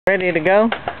Ready to go?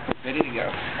 Ready to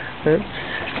go. Oops.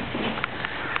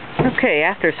 Okay,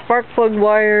 after spark plug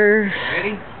wires. Ready?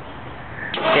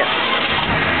 Yep.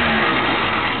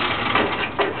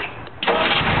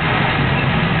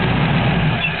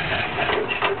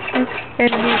 And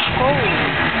he's cold.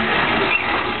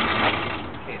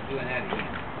 Okay, it's doing that again.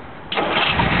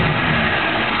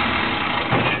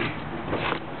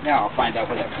 Now I'll find out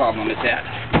where that problem is at.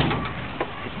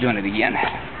 It's doing it again.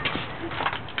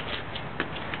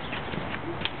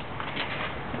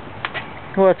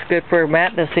 Well, it's good for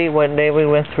Matt to see what day we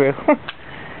went through.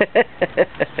 That's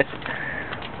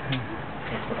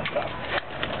what I thought.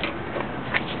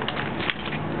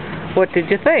 What did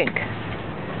you think?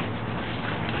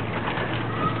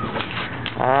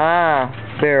 Ah,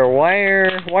 bare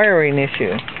wiring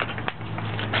issue.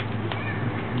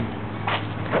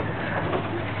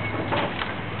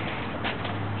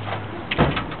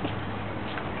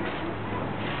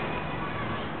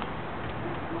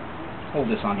 Hold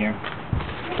this on here.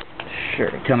 Sure.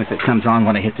 Tell me if it comes on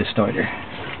when I hit the starter.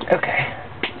 Okay.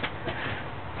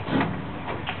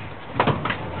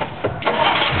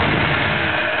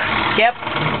 Yep.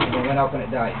 It went up and it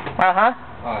died. Uh-huh.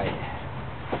 Alright.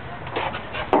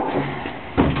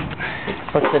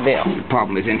 What's the deal? The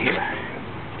problem is in here.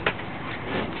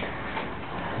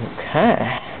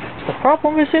 Okay. The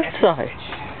problem is inside.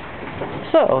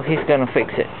 So, he's gonna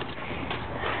fix it.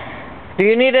 Do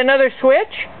you need another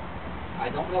switch? I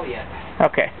don't know yet.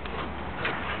 Okay.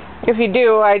 If you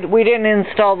do, we didn't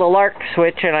install the Lark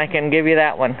switch, and I can give you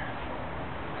that one.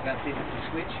 I gotta see if it's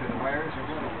the switch or the wires or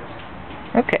what it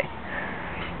is. Okay.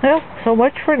 Well, so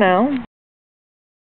much for now.